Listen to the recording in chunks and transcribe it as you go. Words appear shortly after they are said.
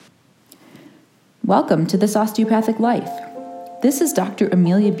Welcome to This Osteopathic Life. This is Dr.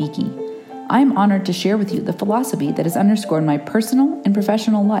 Amelia Beakey. I am honored to share with you the philosophy that has underscored my personal and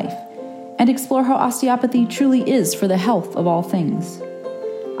professional life and explore how osteopathy truly is for the health of all things.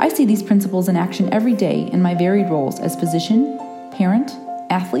 I see these principles in action every day in my varied roles as physician, parent,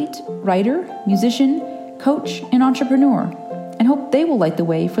 athlete, writer, musician, coach, and entrepreneur, and hope they will light the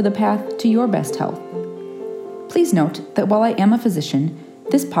way for the path to your best health. Please note that while I am a physician,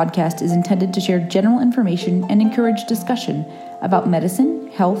 this podcast is intended to share general information and encourage discussion about medicine,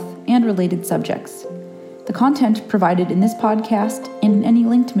 health, and related subjects. The content provided in this podcast and in any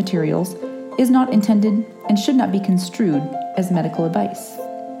linked materials is not intended and should not be construed as medical advice.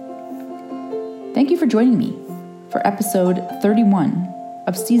 Thank you for joining me for episode 31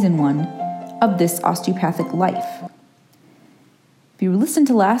 of season 1 of This Osteopathic Life. If you listened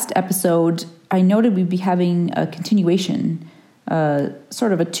to last episode, I noted we'd be having a continuation,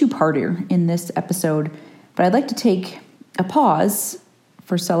 sort of a two-parter in this episode, but I'd like to take a pause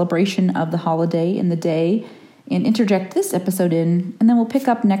for celebration of the holiday and the day and interject this episode in, and then we'll pick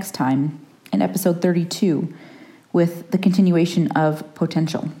up next time in episode 32 with the continuation of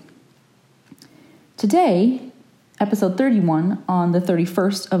potential. Today, episode 31 on the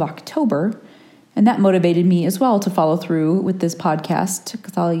 31st of October, and that motivated me as well to follow through with this podcast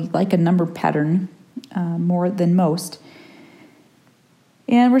because I like a number pattern more than most.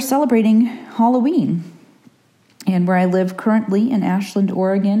 And we're celebrating Halloween. And where I live currently in Ashland,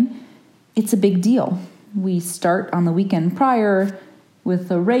 Oregon, it's a big deal. We start on the weekend prior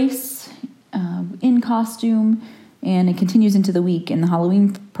with a race in costume, and it continues into the week. And the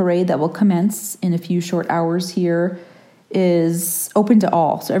Halloween parade that will commence in a few short hours here is open to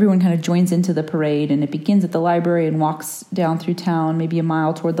all. So everyone kind of joins into the parade, and it begins at the library and walks down through town, maybe a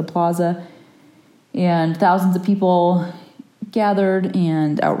mile toward the plaza. And thousands of people gathered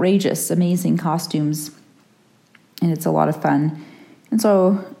and outrageous, amazing costumes. And it's a lot of fun. And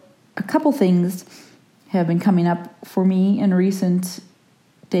so a couple things have been coming up for me in recent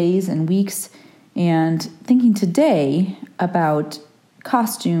days and weeks. And thinking today about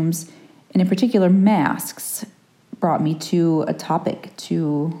costumes, and in particular masks, brought me to a topic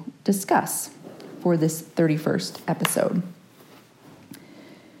to discuss for this 31st episode.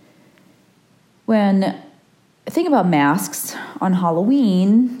 When I think about masks on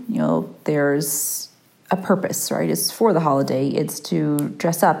Halloween, there's a purpose, right? It's for the holiday. It's to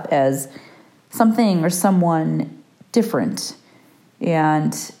dress up as something or someone different.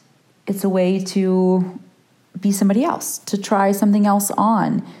 And it's a way to be somebody else, to try something else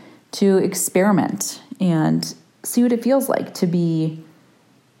on, to experiment and see what it feels like to be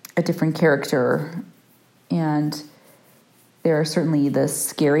a different character. And there are certainly the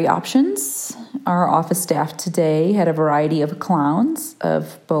scary options. Our office staff today had a variety of clowns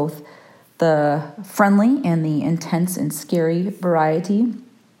of both the friendly and the intense and scary variety.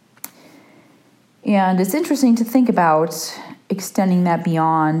 And it's interesting to think about extending that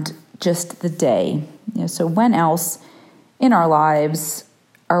beyond just the day. So when else in our lives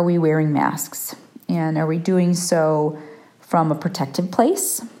are we wearing masks? And are we doing so from a protective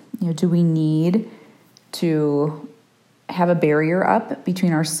place? Do we need to have a barrier up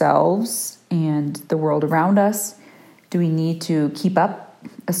between ourselves and the world around us? Do we need to keep up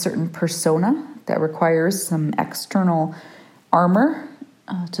a certain persona that requires some external armor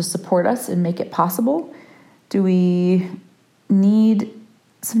to support us and make it possible? Do we need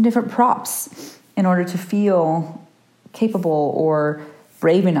some different props in order to feel capable or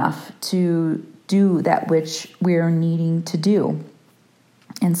brave enough to do that which we're needing to do?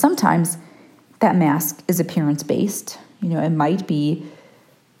 And sometimes that mask is appearance-based. It might be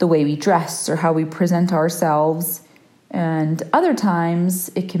the way we dress or how we present ourselves. And other times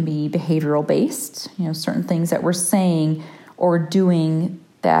it can be behavioral-based, certain things that we're saying or doing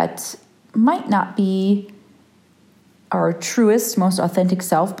that might not be our truest, most authentic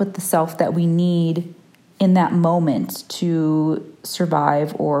self, but the self that we need in that moment to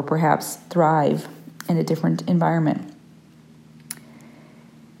survive or perhaps thrive in a different environment.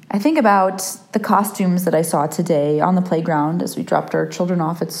 I think about the costumes that I saw today on the playground as we dropped our children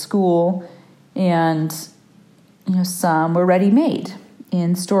off at school, and some were ready-made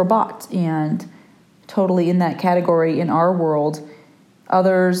and store-bought and totally in that category in our world.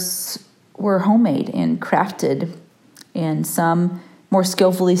 Others were homemade and crafted, and some more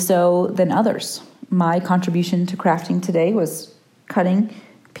skillfully so than others. My contribution to crafting today was cutting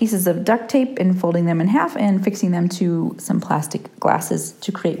pieces of duct tape and folding them in half and fixing them to some plastic glasses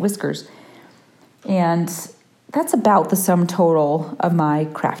to create whiskers. And that's about the sum total of my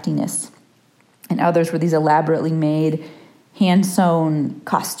craftiness. And others were these elaborately made, hand-sewn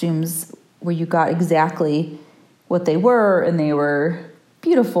costumes where you got exactly what they were, and they were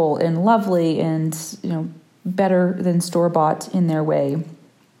beautiful and lovely and, better than store-bought in their way.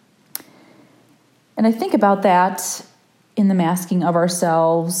 And I think about that in the masking of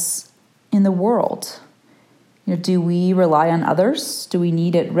ourselves in the world. Do we rely on others? Do we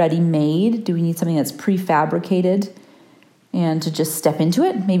need it ready-made? Do we need something that's prefabricated and to just step into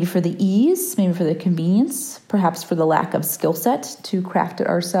it? Maybe for the ease, maybe for the convenience, perhaps for the lack of skill set to craft it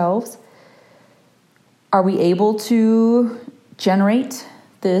ourselves. Are we able to generate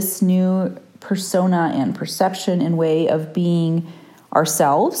this new persona and perception and way of being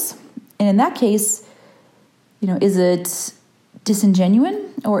ourselves? And in that case, is it disingenuous,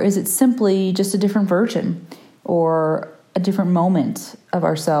 or is it simply just a different version or a different moment of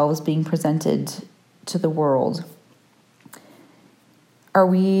ourselves being presented to the world? Are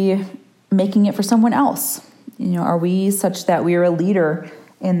we making it for someone else? Are we such that we are a leader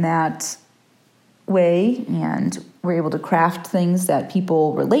in that way and we're able to craft things that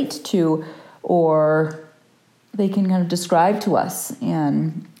people relate to, or they can kind of describe to us,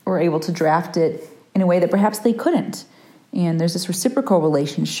 and we're able to draft it in a way that perhaps they couldn't? And there's this reciprocal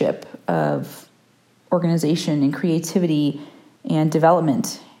relationship of organization and creativity and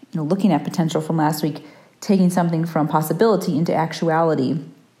development, looking at potential from last week, taking something from possibility into actuality.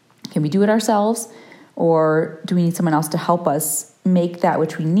 Can we do it ourselves, or do we need someone else to help us make that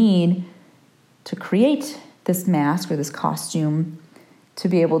which we need to create this mask or this costume to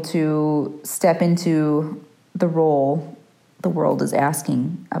be able to step into the role the world is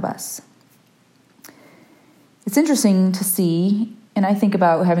asking of us? It's interesting to see, and I think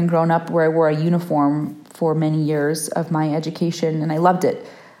about having grown up where I wore a uniform for many years of my education, and I loved it.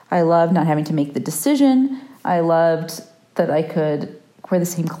 I loved not having to make the decision. I loved that I could wear the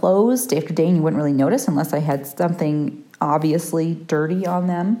same clothes day after day, and you wouldn't really notice unless I had something obviously dirty on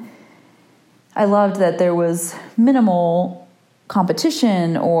them. I loved that there was minimal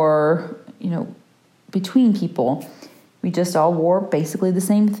competition or, between people. We just all wore basically the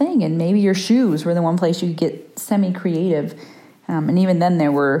same thing. And maybe your shoes were the one place you could get semi-creative. And even then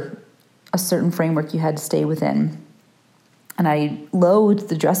there were a certain framework you had to stay within. And I loathed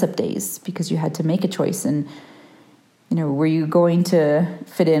the dress-up days because you had to make a choice. And, were you going to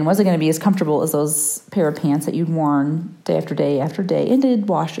fit in? Was it going to be as comfortable as those pair of pants that you'd worn day after day after day and did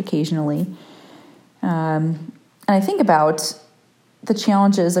wash occasionally? And I think about the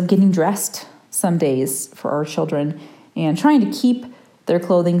challenges of getting dressed some days for our children and trying to keep their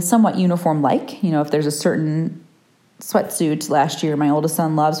clothing somewhat uniform-like. If there's a certain sweatsuit last year my oldest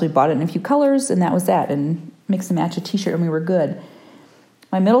son loves, we bought it in a few colors, and that was that, and mix and match a t-shirt, and we were good.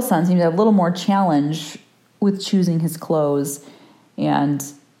 My middle son seemed to have a little more challenge with choosing his clothes and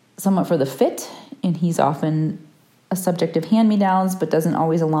somewhat for the fit, and he's often a subject of hand-me-downs, but doesn't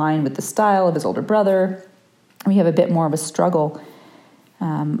always align with the style of his older brother. We have a bit more of a struggle.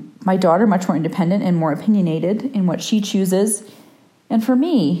 My daughter, much more independent and more opinionated in what she chooses. And for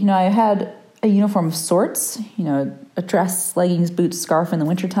me, I had a uniform of sorts, a dress, leggings, boots, scarf in the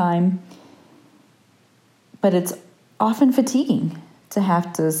wintertime. But it's often fatiguing to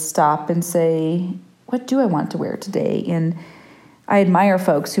have to stop and say, what do I want to wear today? And I admire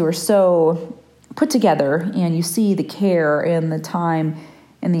folks who are so put together, and you see the care and the time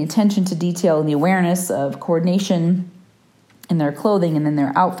and the attention to detail and the awareness of coordination in their clothing and in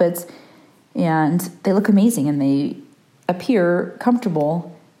their outfits, and they look amazing and they appear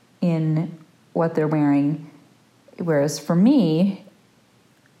comfortable in what they're wearing. Whereas for me,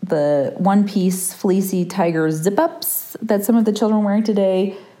 the one-piece fleecy tiger zip-ups that some of the children are wearing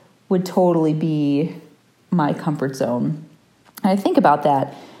today would totally be my comfort zone. And I think about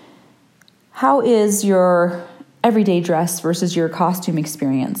that. How is your everyday dress versus your costume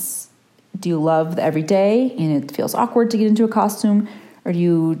experience? Do you love the everyday and it feels awkward to get into a costume? Or do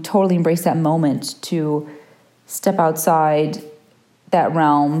you totally embrace that moment to step outside that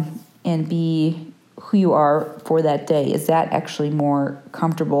realm and be who you are for that day? Is that actually more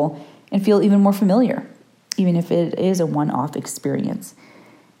comfortable and feel even more familiar, even if it is a one-off experience?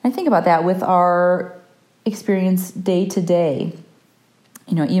 And I think about that with our experience day to day.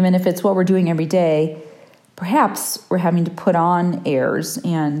 Even if it's what we're doing every day, perhaps we're having to put on airs.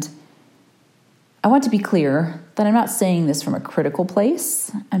 And I want to be clear that I'm not saying this from a critical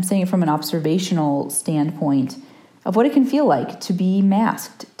place. I'm saying it from an observational standpoint of what it can feel like to be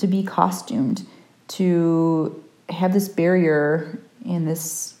masked, to be costumed, to have this barrier and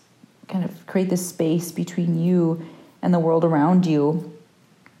this kind of create this space between you and the world around you.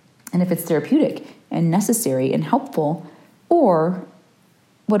 And if it's therapeutic and necessary and helpful, or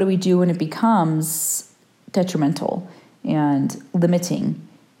what do we do when it becomes detrimental and limiting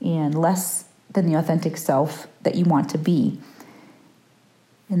and less than the authentic self that you want to be.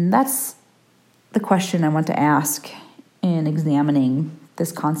 And that's the question I want to ask in examining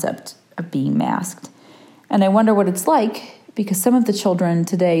this concept of being masked. And I wonder what it's like, because some of the children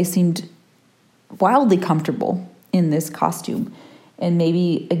today seemed wildly comfortable in this costume. And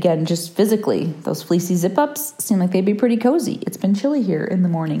maybe, again, just physically, those fleecy zip-ups seem like they'd be pretty cozy. It's been chilly here in the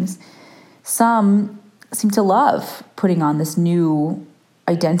mornings. Some seem to love putting on this new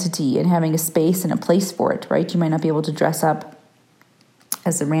identity and having a space and a place for it, right? You might not be able to dress up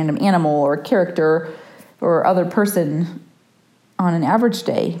as a random animal or character or other person on an average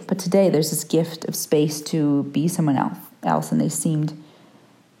day, but today there's this gift of space to be someone else, and they seemed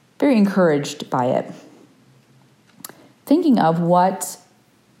very encouraged by it. Thinking of what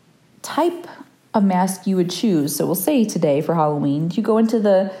type of mask you would choose. So we'll say today for Halloween, you go into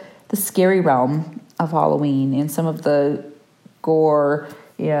the scary realm of Halloween and some of the gore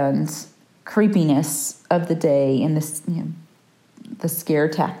and creepiness of the day and this, the scare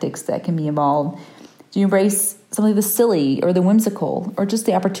tactics that can be involved. Do you embrace something the silly or the whimsical, or just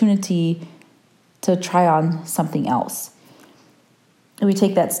the opportunity to try on something else? And we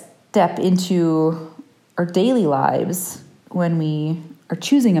take that step into our daily lives when we are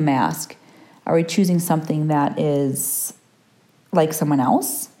choosing a mask. Are we choosing something that is like someone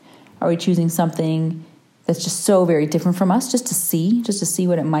else? Are we choosing something that's just so very different from us, just to see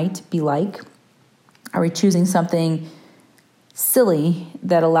what it might be like? Are we choosing something silly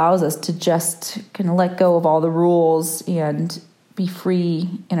that allows us to just kind of let go of all the rules and be free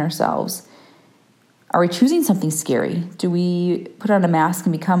in ourselves? Are we choosing something scary? Do we put on a mask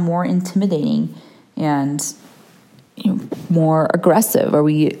and become more intimidating and more aggressive? Are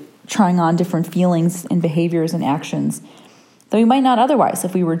we trying on different feelings and behaviors and actions that we might not otherwise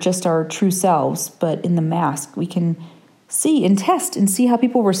if we were just our true selves? But in the mask, we can see and test and see how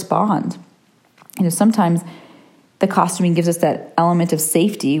people respond. Sometimes the costuming gives us that element of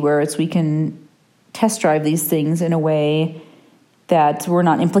safety where we can test drive these things in a way that we're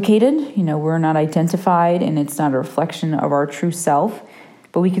not implicated, we're not identified, and it's not a reflection of our true self,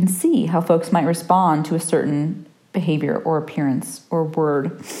 but we can see how folks might respond to a certain behavior or appearance or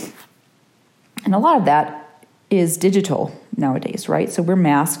word. And a lot of that is digital nowadays, right? So we're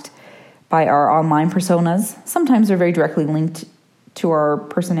masked by our online personas. Sometimes they're very directly linked to our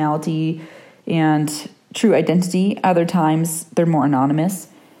personality and true identity. Other times they're more anonymous,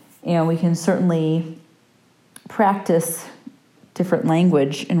 and we can certainly practice different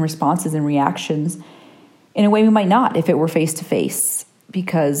language and responses and reactions in a way we might not if it were face-to-face,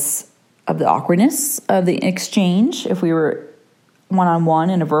 because of the awkwardness of the exchange. If we were one-on-one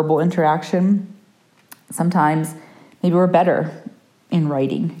in a verbal interaction, sometimes maybe we're better in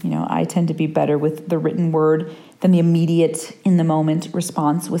writing. I tend to be better with the written word than the immediate, in-the-moment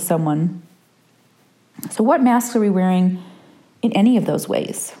response with someone. So what masks are we wearing in any of those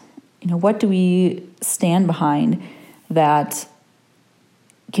ways? What do we stand behind that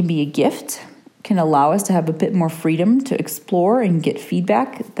can be a gift, can allow us to have a bit more freedom to explore and get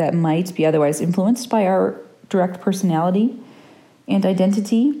feedback that might be otherwise influenced by our direct personality and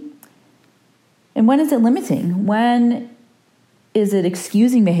identity? And when is it limiting? When is it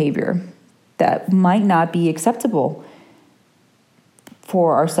excusing behavior that might not be acceptable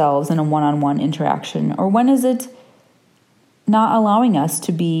for ourselves in a one-on-one interaction? Or when is it not allowing us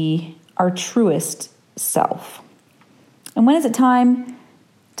to be our truest self? And when is it time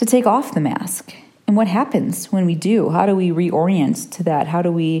to take off the mask? And what happens when we do? How do we reorient to that? How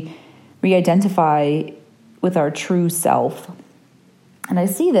do we re-identify with our true self? And I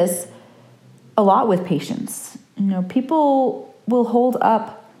see this a lot with patients. People will hold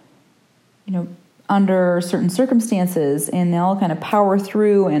up, under certain circumstances, and they'll kind of power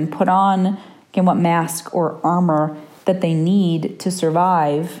through and put on, again, what mask or armor that they need to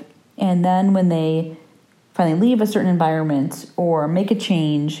survive. And then when they finally leave a certain environment or make a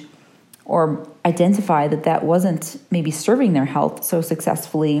change or identify that wasn't maybe serving their health so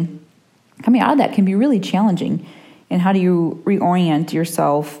successfully, coming out of that can be really challenging. And how do you reorient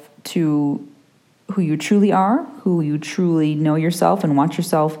yourself to who you truly are, who you truly know yourself and want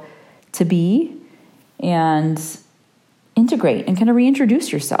yourself to be, and integrate and kind of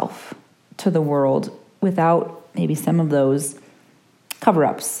reintroduce yourself to the world without maybe some of those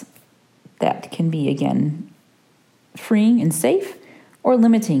cover-ups that can be, again, freeing and safe, or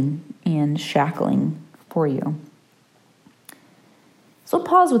limiting and shackling for you. So I'll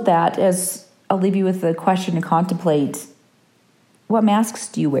pause with that as I'll leave you with the question to contemplate: what masks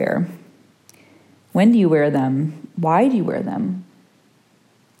do you wear? When do you wear them? Why do you wear them?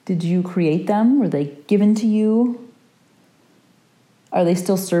 Did you create them? Were they given to you? Are they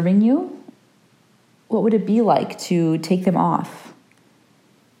still serving you? What would it be like to take them off?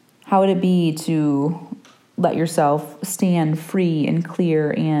 How would it be to let yourself stand free and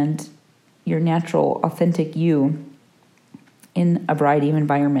clear and your natural, authentic you in a variety of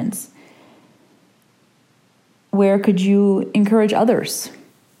environments? Where could you encourage others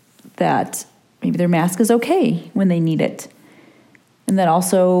that maybe their mask is okay when they need it, and that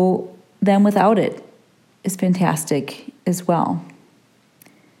also them without it is fantastic as well?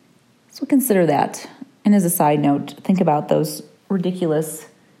 So consider that. And as a side note, think about those ridiculous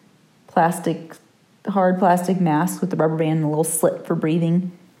hard plastic masks with the rubber band and a little slit for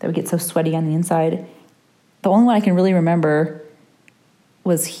breathing that would get so sweaty on the inside. The only one I can really remember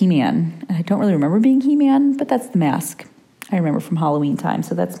was He-Man. And I don't really remember being He-Man, but that's the mask I remember from Halloween time.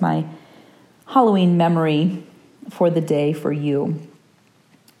 So that's my Halloween memory for the day for you.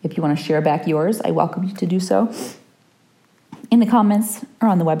 If you want to share back yours, I welcome you to do so in the comments or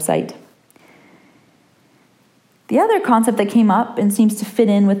on the website. The other concept that came up and seems to fit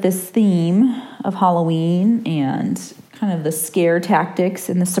in with this theme of Halloween and kind of the scare tactics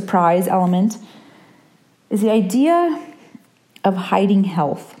and the surprise element is the idea of hiding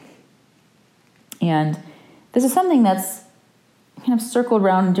health. And this is something that's kind of circled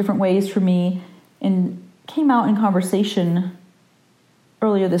around in different ways for me and came out in conversation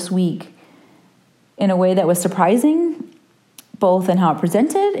earlier this week in a way that was surprising, both in how it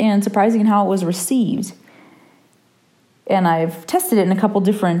presented and surprising in how it was received. And I've tested it in a couple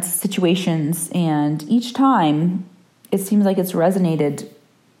different situations, and each time it seems like it's resonated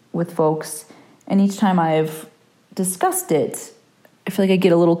with folks. And each time I've discussed it, I feel like I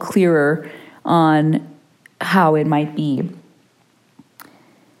get a little clearer on how it might be.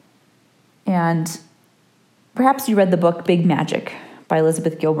 And perhaps you read the book Big Magic by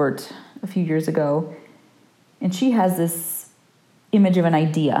Elizabeth Gilbert a few years ago. And she has this image of an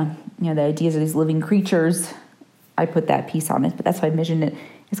idea. The ideas are these living creatures. I put that piece on it, but that's how I envisioned it.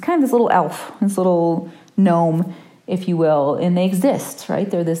 It's kind of this little elf, this little gnome, if you will, and they exist, right?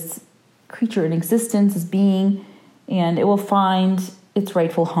 They're this creature in existence, this being, and it will find its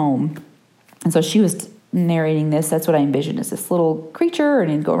rightful home. And so she was narrating this. That's what I envisioned, is this little creature, and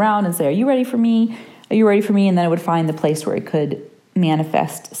it'd go around and say, "Are you ready for me? Are you ready for me?" And then it would find the place where it could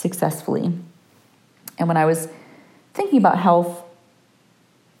manifest successfully. And when I was thinking about health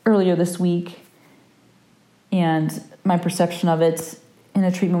earlier this week, and my perception of it in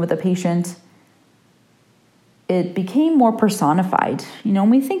a treatment with a patient, it became more personified. When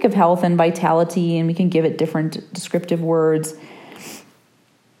we think of health and vitality, and we can give it different descriptive words,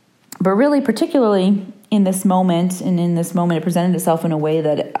 but really, particularly in this moment, it presented itself in a way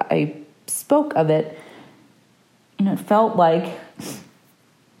that I spoke of it, it felt like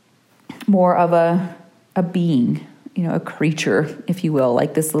more of a being, a creature, if you will,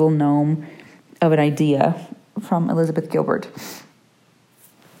 like this little gnome of an idea from Elizabeth Gilbert.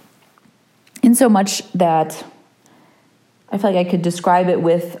 In so much that I feel like I could describe it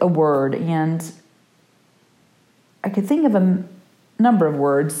with a word, and I could think of a number of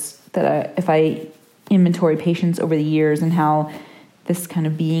words that if I inventory patients over the years and how this kind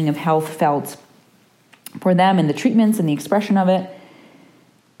of being of health felt for them and the treatments and the expression of it.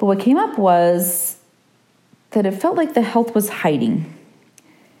 But what came up was that it felt like the health was hiding.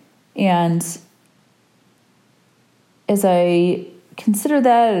 And as I considered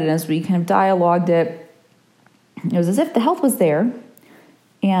that, and as we kind of dialogued it, it was as if the health was there,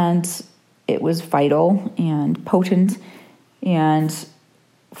 and it was vital and potent and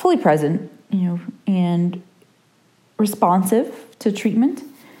fully present, and responsive to treatment.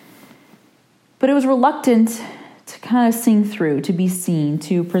 But it was reluctant to kind of sing through, to be seen,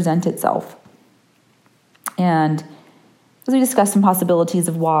 to present itself. And as we discussed some possibilities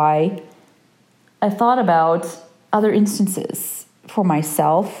of why, I thought about other instances for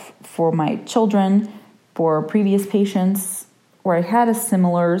myself, for my children, for previous patients, where I had a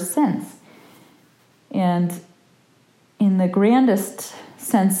similar sense. And in the grandest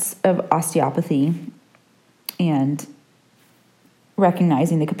sense of osteopathy and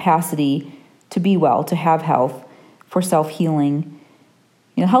recognizing the capacity to be well, to have health, for self-healing,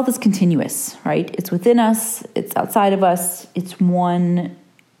 health is continuous, right? It's within us, it's outside of us, it's one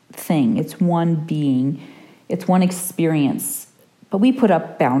thing, it's one being, it's one experience. But we put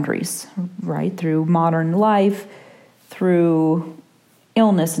up boundaries, right? Through modern life, through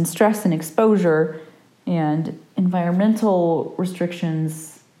illness and stress and exposure and environmental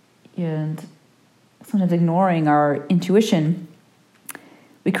restrictions, and sometimes ignoring our intuition,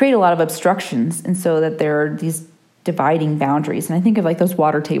 we create a lot of obstructions. And so that there are these dividing boundaries. And I think of like those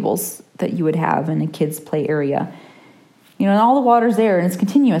water tables that you would have in a kid's play area. And all the water's there and it's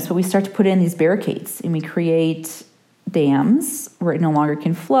continuous, but we start to put in these barricades and we create dams where it no longer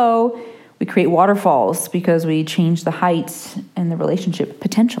can flow. We create waterfalls because we change the height and the relationship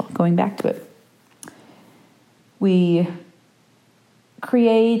potential, going back to it. We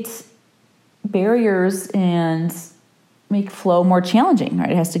create barriers and make flow more challenging, right?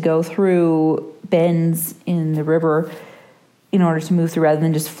 It has to go through bends in the river in order to move through rather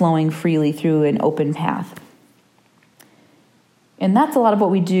than just flowing freely through an open path. And that's a lot of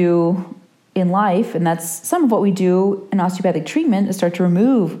what we do in life, and that's some of what we do in osteopathic treatment is start to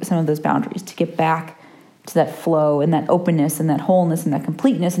remove some of those boundaries to get back to that flow and that openness and that wholeness and that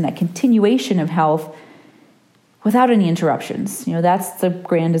completeness and that continuation of health without any interruptions. That's the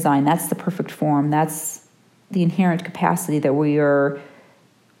grand design. That's the perfect form. That's the inherent capacity that we are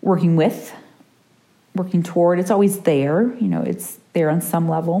working with, working toward. It's always there. It's there on some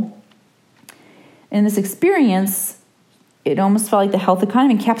level. In this experience, it almost felt like the health had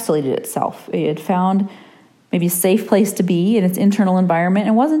kind of encapsulated itself. It had found maybe a safe place to be in its internal environment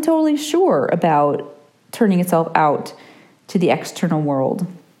and wasn't totally sure about turning itself out to the external world.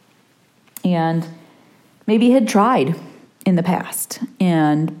 And maybe had tried in the past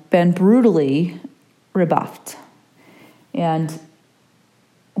and been brutally rebuffed. And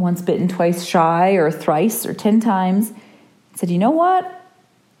once bitten, twice shy, or thrice or 10 times, said, you know what?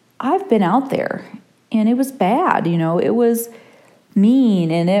 I've been out there. And it was bad, it was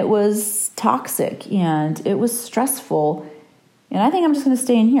mean and it was toxic and it was stressful. And I think I'm just going to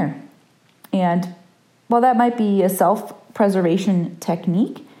stay in here. And while that might be a self-preservation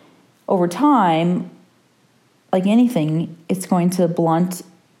technique, over time, like anything, it's going to blunt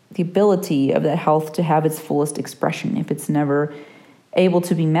the ability of that health to have its fullest expression if it's never able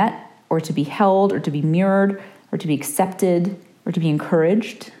to be met or to be held or to be mirrored or to be accepted or to be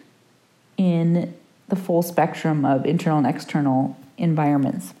encouraged in the full spectrum of internal and external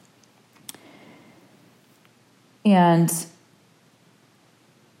environments. And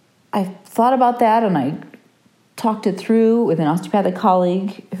I thought about that and I talked it through with an osteopathic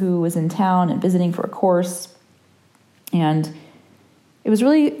colleague who was in town and visiting for a course. And it was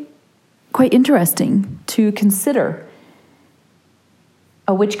really quite interesting to consider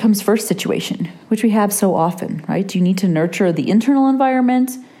a which comes first situation, which we have so often, right? Do you need to nurture the internal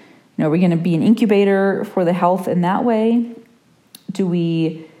environment? Are we going to be an incubator for the health in that way? Do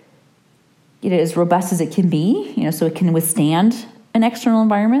we get it as robust as it can be, so it can withstand an external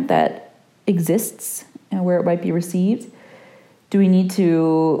environment that exists and where it might be received? Do we need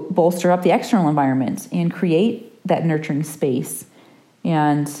to bolster up the external environment and create that nurturing space?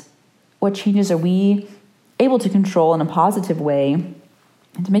 And what changes are we able to control in a positive way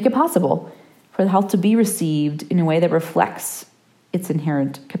and to make it possible for the health to be received in a way that reflects its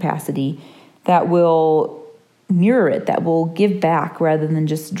inherent capacity, that will mirror it, that will give back rather than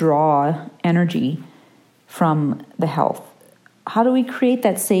just draw energy from the health? How do we create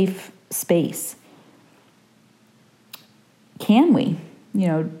that safe space? Can we?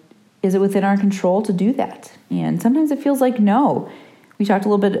 Is it within our control to do that? And sometimes it feels like no. We talked a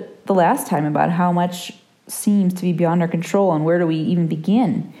little bit the last time about how much seems to be beyond our control and where do we even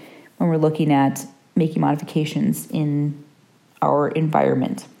begin when we're looking at making modifications in our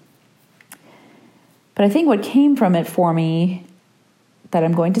environment. But I think what came from it for me that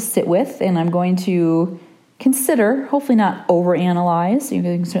I'm going to sit with and I'm going to consider, hopefully not overanalyze. There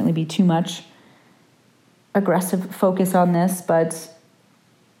can certainly be too much aggressive focus on this, but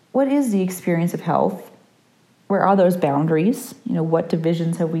what is the experience of health? Where are those boundaries? What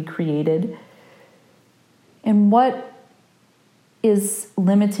divisions have we created? And what is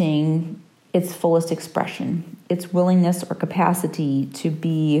limiting its fullest expression, its willingness or capacity to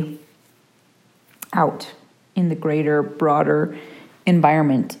be out in the greater, broader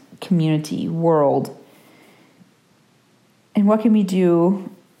environment, community, world? And what can we do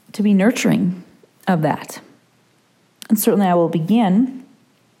to be nurturing of that? And certainly I will begin,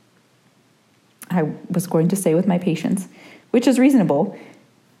 I was going to say with my patients, which is reasonable,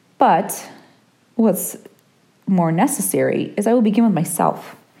 but what's more necessary is I will begin with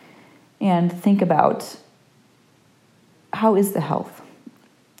myself and think about how is the health?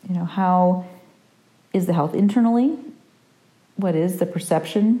 How is the health internally? What is the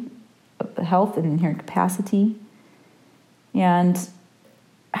perception of the health and inherent capacity? And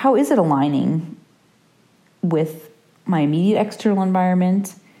how is it aligning with my immediate external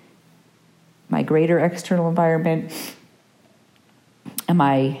environment, my greater external environment? Am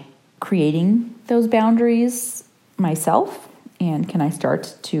I creating those boundaries myself? And can I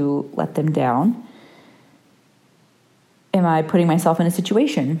start to let them down? Am I putting myself in a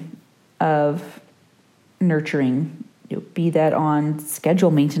situation of nurturing be that on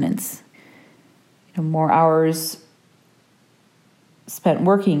schedule maintenance. More hours spent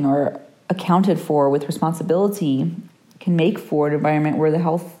working or accounted for with responsibility can make for an environment where the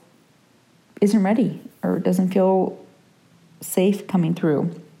health isn't ready or doesn't feel safe coming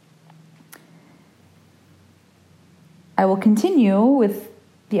through. I will continue with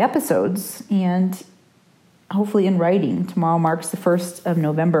the episodes and hopefully in writing. Tomorrow marks the 1st of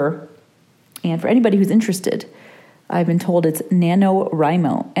November. And for anybody who's interested, I've been told it's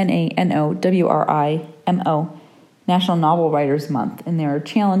NaNoWriMo, NaNoWriMo, National Novel Writers Month. And there are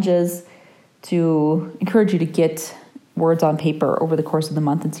challenges to encourage you to get words on paper over the course of the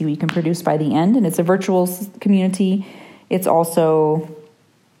month and see what you can produce by the end. And it's a virtual community. It's also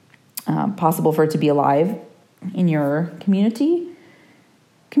possible for it to be alive in your community.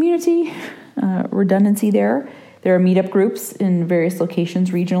 Redundancy there. There are meetup groups in various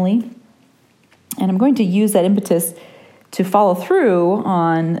locations regionally. And I'm going to use that impetus to follow through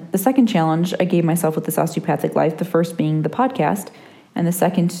on the second challenge I gave myself with This Osteopathic Life, the first being the podcast, and the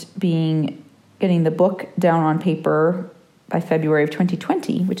second being getting the book down on paper by February of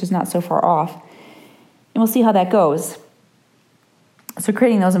 2020, which is not so far off. And we'll see how that goes. So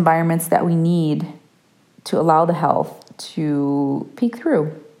creating those environments that we need to allow the health to peek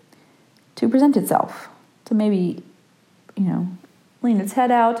through, to present itself, to maybe, lean its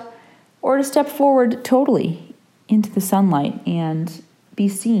head out, or to step forward totally into the sunlight and be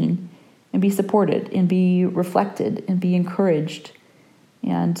seen and be supported and be reflected and be encouraged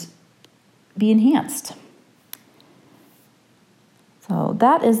and be enhanced. So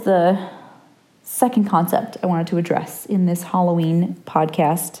that is the second concept I wanted to address in this Halloween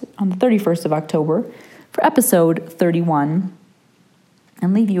podcast on the 31st of October for episode 31,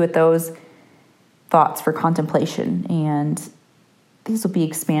 and leave you with those thoughts for contemplation. And these will be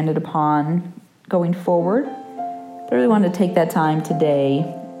expanded upon going forward. But I really wanted to take that time today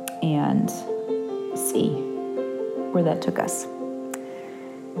and see where that took us.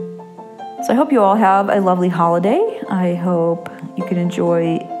 So I hope you all have a lovely holiday. I hope you can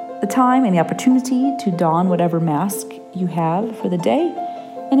enjoy the time and the opportunity to don whatever mask you have for the day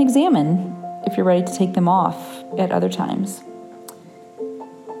and examine if you're ready to take them off at other times.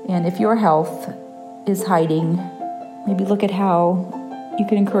 And if your health is hiding, maybe look at how you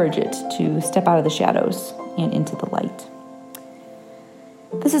can encourage it to step out of the shadows and into the light.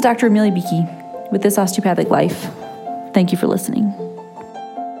 This is Dr. Amelia Beakey with This Osteopathic Life. Thank you for listening.